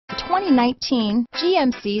2019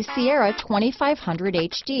 GMC Sierra 2500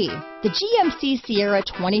 HD. The GMC Sierra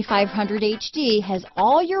 2500 HD has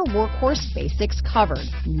all your workhorse basics covered.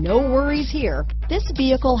 No worries here. This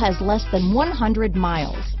vehicle has less than 100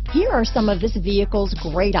 miles. Here are some of this vehicle's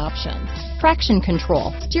great options: traction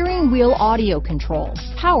control, steering wheel audio controls,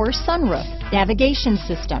 power sunroof, navigation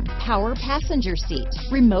system, power passenger seat,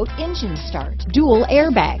 remote engine start, dual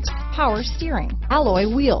airbags, power steering, alloy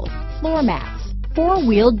wheels, floor mats,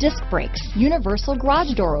 four-wheel disc brakes, universal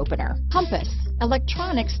garage door opener, compass,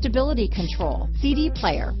 electronic stability control, CD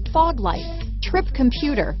player, fog lights, trip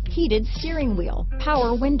computer, heated steering wheel,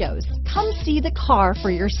 power windows. Come see the car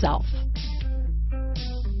for yourself.